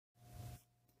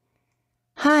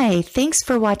Hi, thanks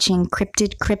for watching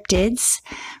Cryptid Cryptids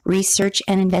Research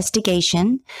and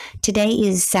Investigation. Today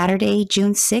is Saturday,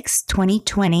 June 6,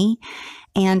 2020,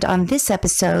 and on this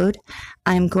episode,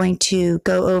 I'm going to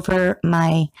go over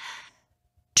my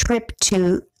trip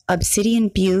to Obsidian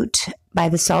Butte by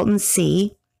the Salton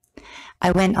Sea. I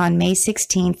went on May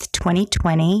 16th,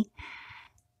 2020,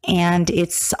 and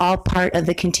it's all part of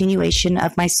the continuation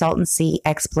of my Salton Sea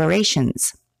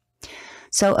explorations.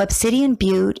 So Obsidian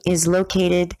Butte is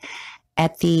located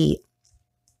at the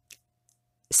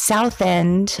south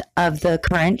end of the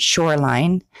current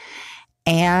shoreline,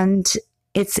 and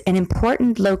it's an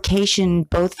important location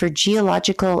both for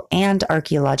geological and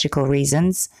archaeological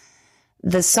reasons.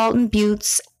 The Salton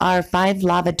Buttes are 5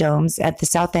 lava domes at the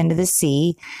south end of the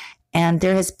sea, and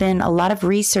there has been a lot of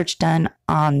research done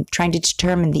on trying to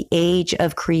determine the age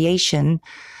of creation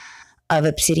of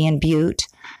Obsidian Butte.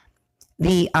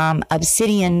 The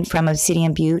obsidian from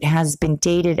Obsidian Butte has been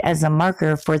dated as a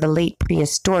marker for the late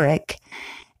prehistoric,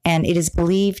 and it is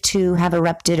believed to have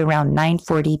erupted around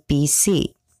 940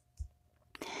 BC.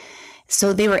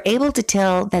 So they were able to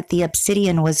tell that the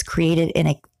obsidian was created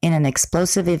in an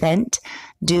explosive event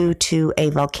due to a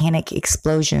volcanic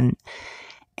explosion.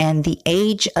 And the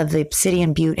age of the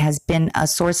Obsidian Butte has been a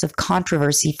source of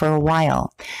controversy for a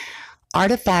while.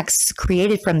 Artifacts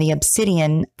created from the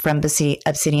Obsidian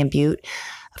Butte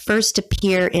first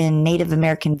appear in Native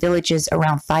American villages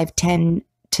around 510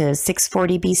 to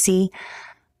 640 BC,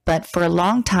 but for a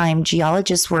long time,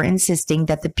 geologists were insisting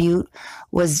that the butte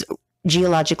was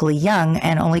geologically young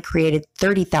and only created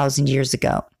 30,000 years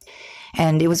ago.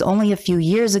 And it was only a few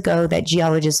years ago that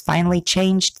geologists finally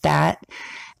changed that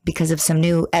because of some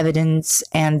new evidence,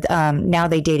 and now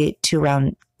they date it to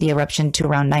around the eruption to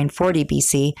around 940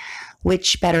 BC,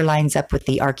 which better lines up with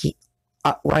the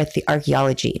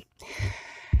archaeology.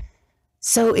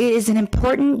 So it is an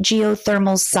important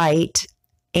geothermal site,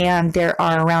 and there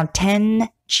are around 10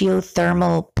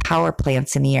 geothermal power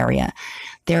plants in the area.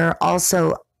 There are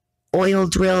also oil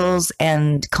drills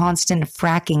and constant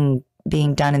fracking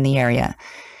being done in the area.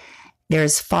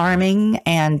 There's farming,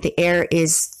 and the air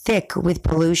is thick with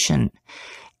pollution.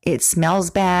 It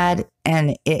smells bad,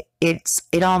 and it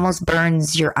almost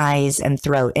burns your eyes and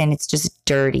throat, and it's just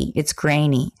dirty. It's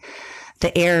grainy.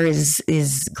 The air is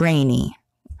grainy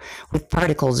with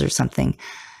particles or something.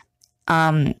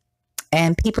 And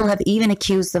people have even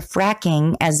accused the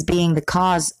fracking as being the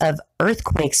cause of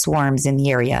earthquake swarms in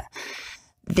the area.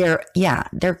 They're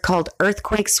called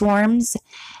earthquake swarms,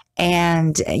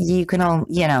 and you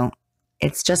can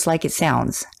it's just like it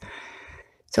sounds.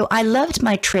 So I loved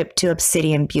my trip to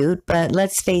Obsidian Butte, but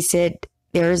let's face it,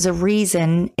 there is a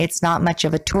reason it's not much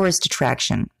of a tourist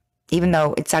attraction, even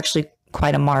though it's actually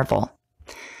quite a marvel.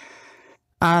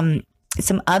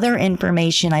 Some other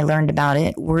information I learned about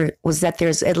it was that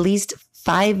there's at least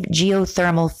 5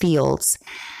 geothermal fields,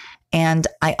 and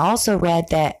I also read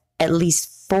that at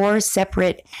least 4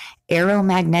 separate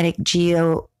aeromagnetic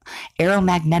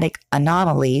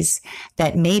anomalies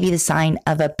that may be the sign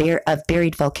of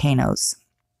buried volcanoes.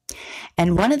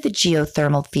 And one of the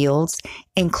geothermal fields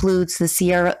includes the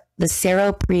Cerro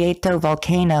Prieto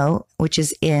Volcano, which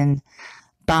is in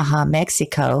Baja,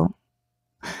 Mexico.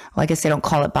 Well, I guess they don't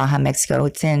call it Baja, Mexico.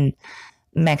 It's in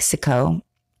Mexico.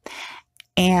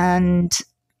 And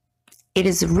it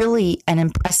is really an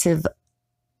impressive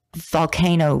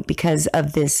volcano because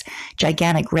of this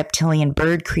gigantic reptilian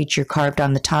bird creature carved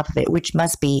on the top of it, which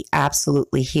must be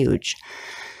absolutely huge.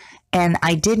 And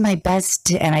I did my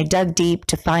best, and I dug deep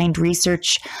to find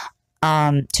research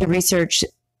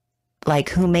like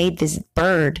who made this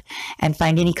bird and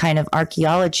find any kind of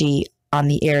archaeology on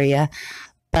the area.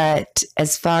 But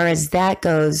as far as that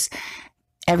goes,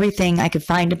 everything I could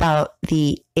find about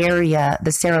the area,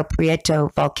 the Cerro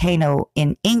Prieto volcano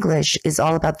in English, is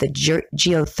all about the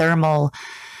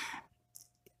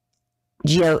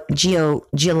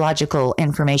geological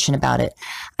information about it.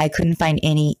 I couldn't find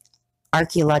any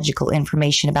archaeological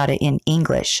information about it in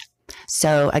English.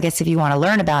 So I guess if you want to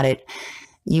learn about it,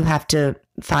 you have to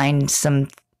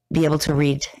be able to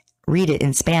read it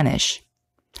in Spanish.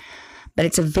 But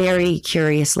it's a very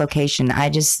curious location. I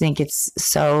just think it's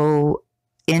so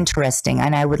interesting,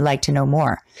 and I would like to know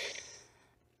more.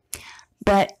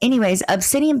 But anyways,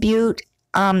 Obsidian Butte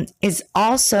is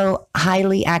also a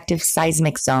highly active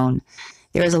seismic zone.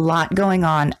 There is a lot going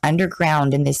on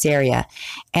underground in this area,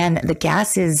 and the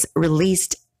gases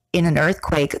released in an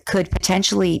earthquake could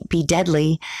potentially be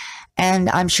deadly, and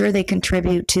I'm sure they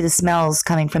contribute to the smells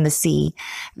coming from the sea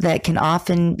that can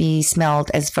often be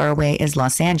smelled as far away as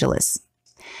Los Angeles.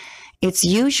 It's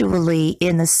usually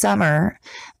in the summer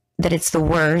that it's the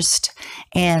worst.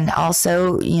 And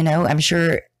also, you know, I'm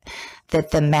sure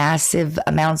that the massive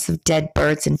amounts of dead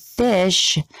birds and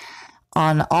fish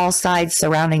on all sides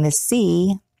surrounding the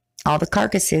sea, all the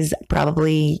carcasses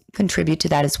probably contribute to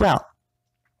that as well.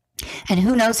 And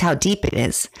who knows how deep it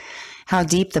is, how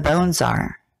deep the bones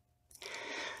are.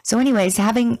 So anyways,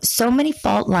 having so many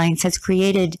fault lines has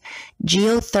created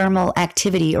geothermal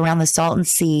activity around the Salton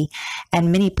Sea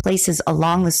and many places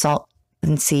along the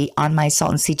Salton Sea on my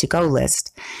Salton Sea to go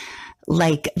list.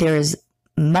 Like there's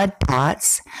mud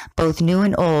pots, both new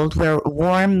and old, where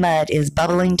warm mud is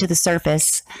bubbling to the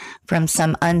surface from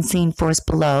some unseen force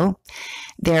below.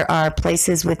 There are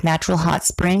places with natural hot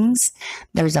springs.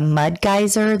 There's a mud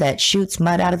geyser that shoots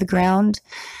mud out of the ground.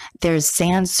 There's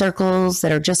sand circles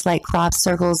that are just like crop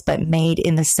circles, but made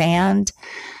in the sand.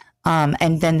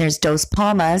 And then there's Dos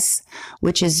Palmas,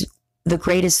 which is the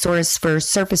greatest source for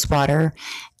surface water,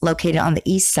 located on the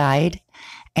east side.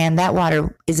 And that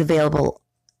water is available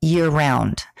year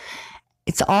round.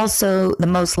 It's also the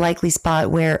most likely spot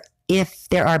where, if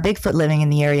there are Bigfoot living in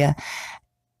the area,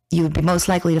 you would be most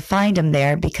likely to find them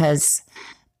there because,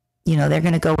 you know, they're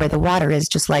going to go where the water is,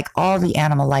 just like all the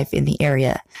animal life in the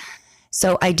area.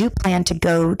 So I do plan to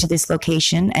go to this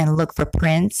location and look for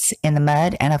prints in the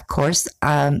mud. And of course,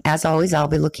 as always, I'll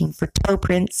be looking for toe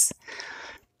prints.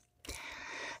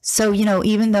 So, you know,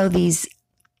 even though these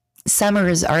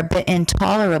summers are a bit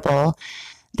intolerable,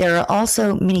 there are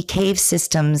also many cave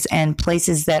systems and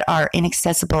places that are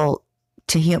inaccessible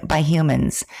by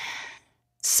humans.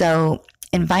 So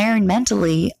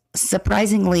environmentally,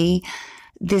 surprisingly,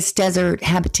 this desert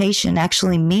habitation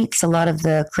actually meets a lot of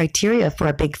the criteria for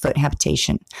a Bigfoot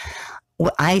habitation.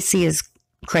 What I see as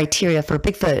criteria for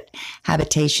Bigfoot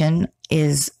habitation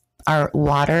is our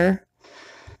water,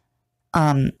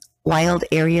 wild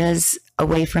areas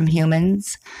away from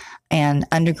humans, and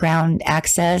underground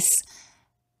access.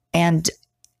 And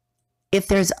if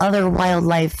there's other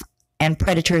wildlife and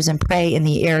predators and prey in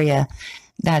the area,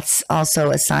 that's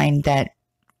also a sign that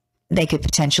they could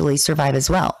potentially survive as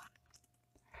well.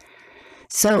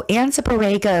 So Anza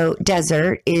Borrego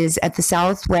Desert is at the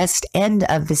southwest end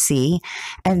of the sea,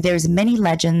 and there's many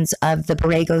legends of the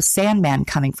Borrego Sandman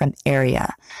coming from the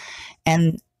area.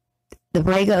 And the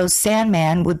Borrego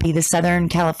Sandman would be the Southern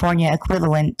California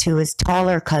equivalent to his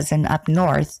taller cousin up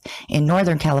north in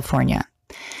Northern California.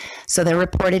 So they're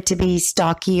reported to be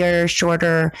stockier,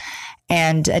 shorter,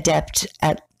 and adept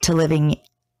to living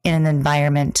in an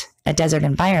environment, a desert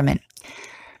environment.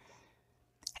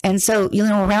 And so, you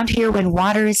know, around here, when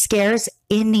water is scarce,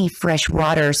 any fresh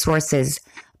water sources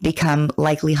become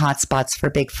likely hotspots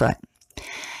for Bigfoot.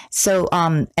 So,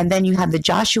 and then you have the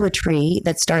Joshua Tree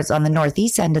that starts on the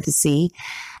northeast end of the sea,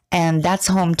 and that's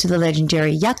home to the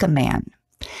legendary Yucca Man.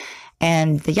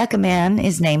 And the Yucca Man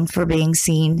is named for being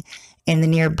seen in the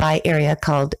nearby area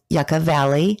called Yucca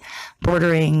Valley,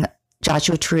 bordering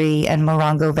Joshua Tree and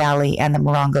Morongo Valley and the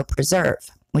Morongo Preserve,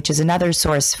 which is another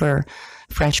source for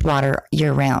fresh water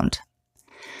year-round.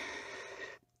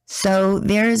 So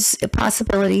there's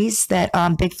possibilities that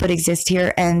Bigfoot exist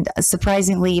here, and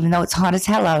surprisingly, even though it's hot as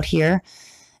hell out here,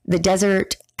 the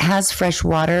desert has fresh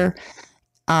water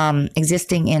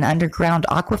existing in underground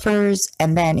aquifers,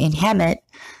 and then in Hemet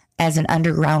as an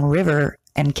underground river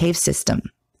and cave system.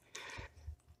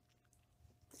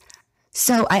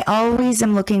 So I always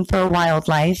am looking for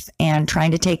wildlife and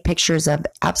trying to take pictures of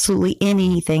absolutely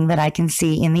anything that I can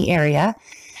see in the area.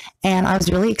 And I was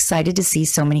really excited to see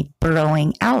so many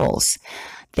burrowing owls.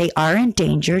 They are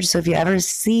endangered, so if you ever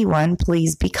see one,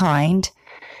 please be kind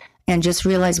and just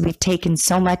realize we've taken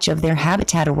so much of their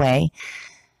habitat away.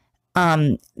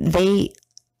 They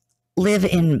live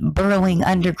in burrowing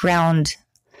underground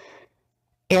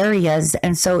areas,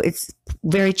 and so it's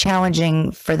very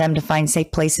challenging for them to find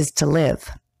safe places to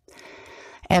live.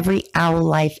 Every owl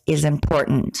life is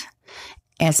important,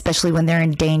 especially when they're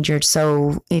endangered.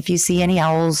 So if you see any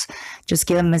owls, just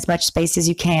give them as much space as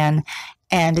you can.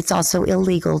 And it's also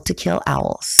illegal to kill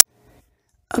owls.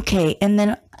 Okay, and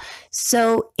then,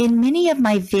 so in many of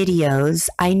my videos,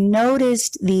 I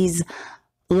noticed these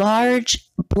large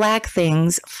black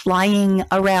things flying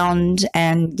around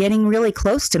and getting really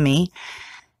close to me.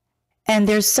 And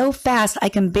they're so fast, I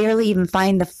can barely even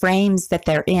find the frames that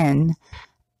they're in.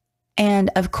 And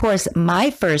of course,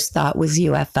 my first thought was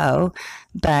UFO,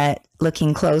 but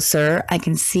looking closer, I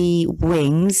can see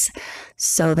wings.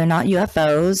 So they're not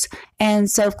UFOs. And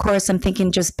so, of course, I'm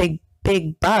thinking just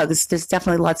big bugs. There's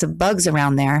definitely lots of bugs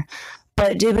around there.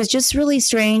 But it was just really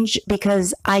strange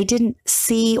because I didn't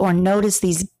see or notice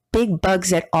these big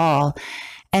bugs at all.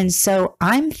 And so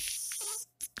I'm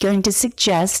going to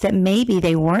suggest that maybe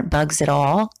they weren't bugs at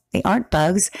all. They aren't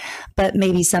bugs, but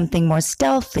maybe something more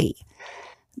stealthy.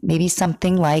 Maybe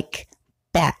something like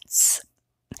bats.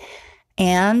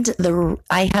 And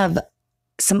I have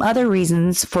some other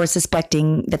reasons for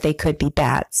suspecting that they could be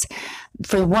bats.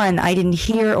 For one, I didn't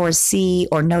hear or see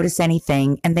or notice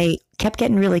anything, and they kept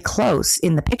getting really close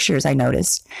in the pictures I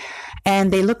noticed,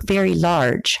 and they look very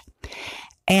large.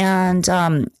 And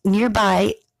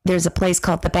nearby, there's a place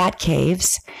called the Bat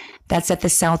Caves. That's at the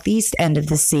southeast end of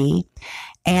the sea,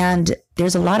 and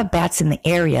there's a lot of bats in the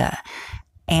area.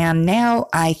 And now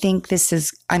I think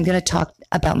I'm going to talk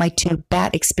about my 2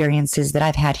 bat experiences that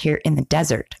I've had here in the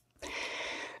desert.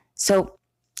 So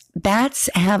bats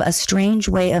have a strange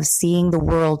way of seeing the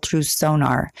world through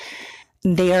sonar.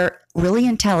 They're really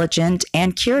intelligent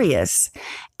and curious.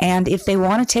 And if they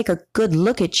want to take a good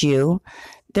look at you,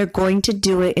 they're going to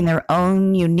do it in their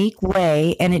own unique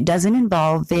way. And it doesn't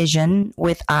involve vision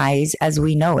with eyes as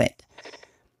we know it.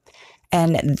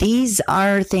 And these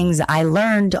are things I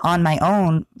learned on my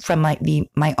own from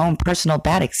my own personal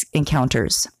bat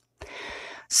encounters.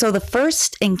 So the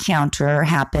first encounter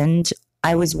happened,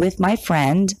 I was with my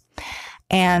friend,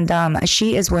 and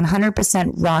she is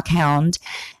 100% rock hound.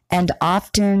 And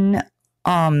often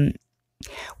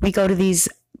we go to these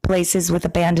places with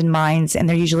abandoned mines, and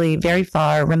they're usually very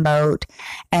far, remote,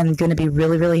 and going to be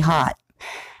really, really hot.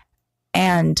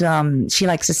 And she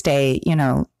likes to stay,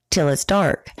 till it's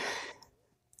dark.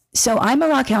 So I'm a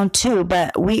rock hound too,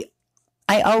 but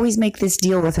I always make this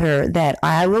deal with her that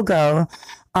I will go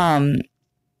as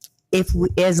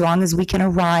long as we can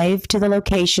arrive to the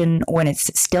location when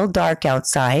it's still dark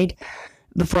outside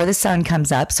before the sun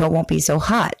comes up, so it won't be so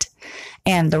hot.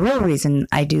 And the real reason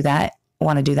I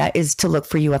want to do that is to look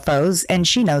for UFOs, and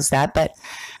she knows that, but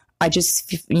I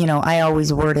just, I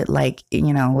always word it like,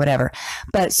 whatever.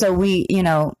 But so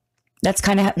that's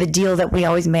kind of the deal that we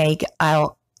always make.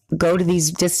 I'll go to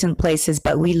these distant places,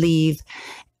 but we leave,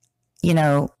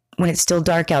 when it's still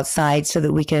dark outside so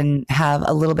that we can have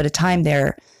a little bit of time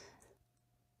there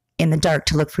in the dark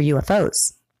to look for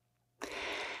UFOs.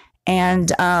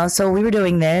 And so we were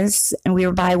doing this, and we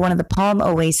were by one of the palm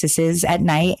oases at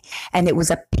night, and it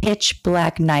was a pitch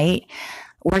black night.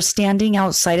 We're standing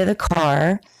outside of the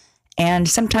car, and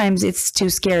sometimes it's too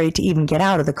scary to even get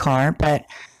out of the car. But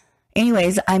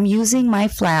anyways, I'm using my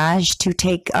flash to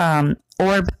take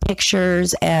orb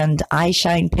pictures and eye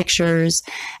shine pictures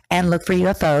and look for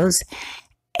UFOs.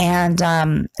 And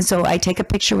so I take a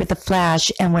picture with the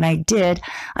flash, and when I did,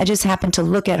 I just happened to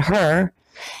look at her.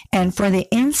 And for the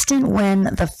instant when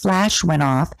the flash went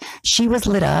off, she was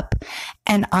lit up,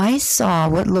 and I saw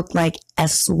what looked like a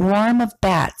swarm of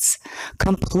bats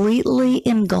completely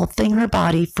engulfing her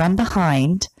body from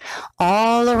behind,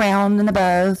 all around and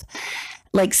above,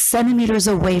 like centimeters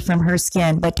away from her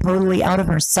skin, but totally out of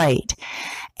her sight.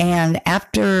 And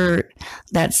after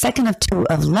that second or two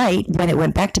of light, when it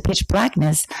went back to pitch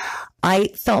blackness, I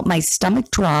felt my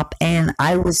stomach drop, and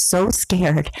I was so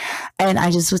scared. And I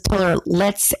just was told her,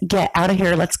 let's get out of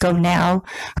here. Let's go now.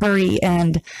 Hurry.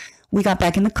 And we got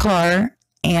back in the car.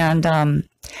 And,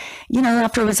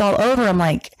 after it was all over, I'm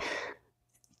like,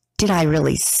 did I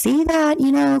really see that?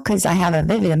 Because I have a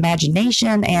vivid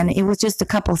imagination, and it was just a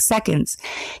couple seconds.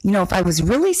 If I was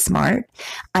really smart,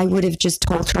 I would have just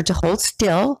told her to hold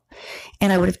still,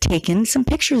 and I would have taken some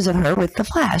pictures of her with the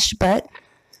flash. But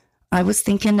I was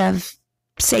thinking of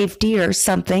safety or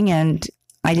something, and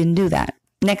I didn't do that.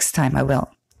 Next time I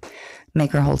will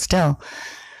make her hold still.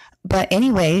 But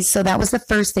anyway, so that was the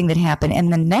first thing that happened.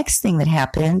 And the next thing that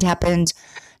happened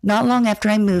not long after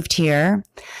I moved here.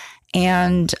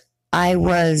 And I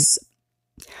was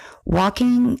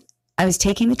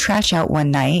taking the trash out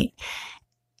one night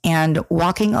and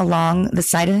walking along the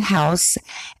side of the house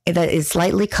that is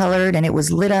slightly colored, and it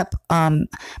was lit up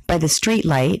by the street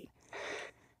light.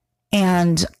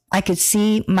 And I could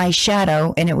see my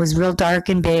shadow, and it was real dark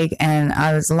and big, and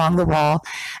I was along the wall.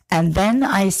 And then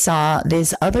I saw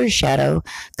this other shadow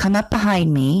come up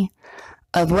behind me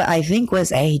of what I think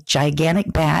was a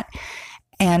gigantic bat.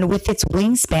 And with its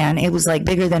wingspan, it was like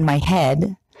bigger than my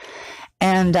head.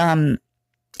 And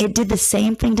it did the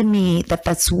same thing to me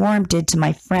that swarm did to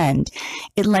my friend.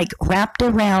 It like wrapped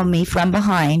around me from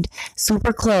behind,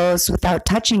 super close without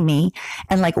touching me,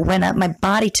 and like went up my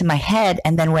body to my head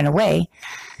and then went away.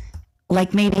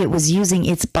 Like maybe it was using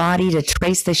its body to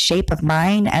trace the shape of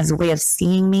mine as a way of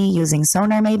seeing me using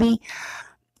sonar maybe.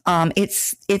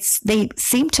 They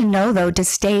seem to know though to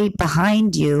stay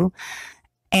behind you.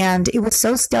 And it was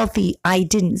so stealthy, I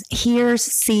didn't hear,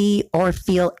 see, or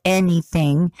feel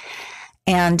anything.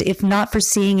 And if not for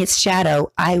seeing its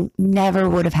shadow, I never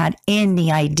would have had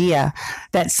any idea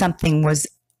that something was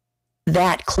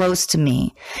that close to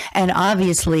me. And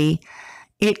obviously,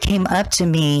 it came up to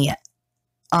me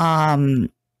from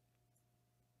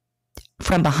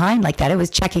behind like that. It was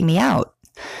checking me out.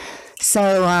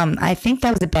 So I think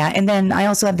that was a bat. And then I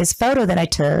also have this photo that I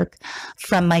took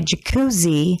from my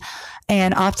jacuzzi.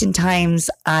 And oftentimes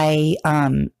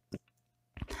I'll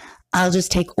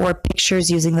just take orb pictures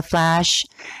using the flash.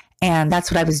 And that's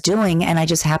what I was doing. And I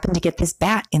just happened to get this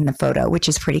bat in the photo, which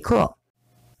is pretty cool.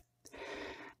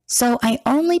 So I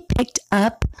only picked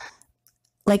up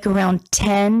like around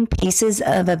 10 pieces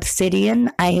of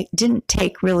obsidian. I didn't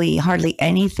take really hardly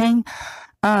anything.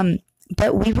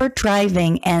 But we were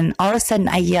driving and all of a sudden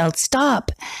I yelled,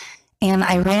 "Stop." And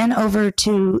I ran over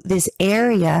to this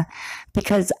area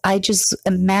because I just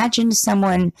imagined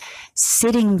someone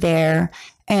sitting there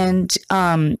and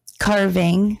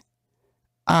carving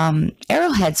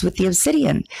arrowheads with the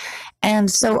obsidian.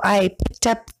 And so I picked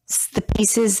up the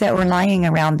pieces that were lying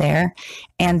around there,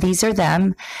 and these are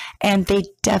them. And they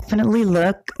definitely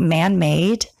look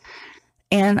man-made.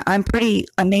 And I'm pretty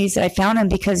amazed that I found them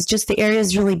because just the area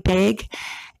is really big.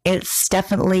 It's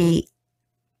definitely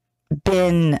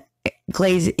been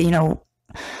glazed,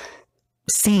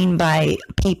 seen by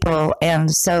people.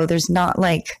 And so there's not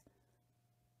like,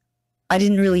 I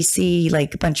didn't really see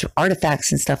like a bunch of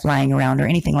artifacts and stuff lying around or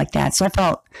anything like that. So I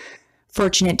felt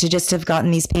fortunate to just have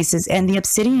gotten these pieces. And the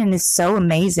obsidian is so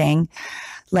amazing.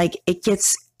 Like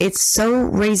it's so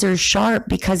razor sharp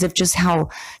because of just how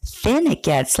thin it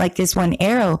gets. Like this one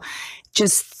arrow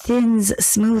just thins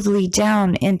smoothly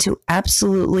down into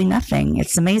absolutely nothing.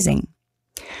 It's amazing.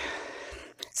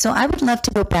 So I would love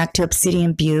to go back to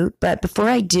Obsidian Butte, but before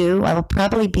I do, I will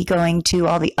probably be going to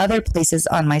all the other places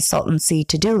on my Salton Sea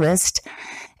to-do list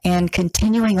and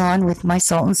continuing on with my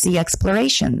Salton Sea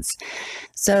explorations.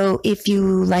 So if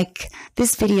you like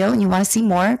this video and you want to see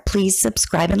more, please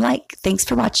subscribe and like. Thanks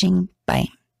for watching. Bye.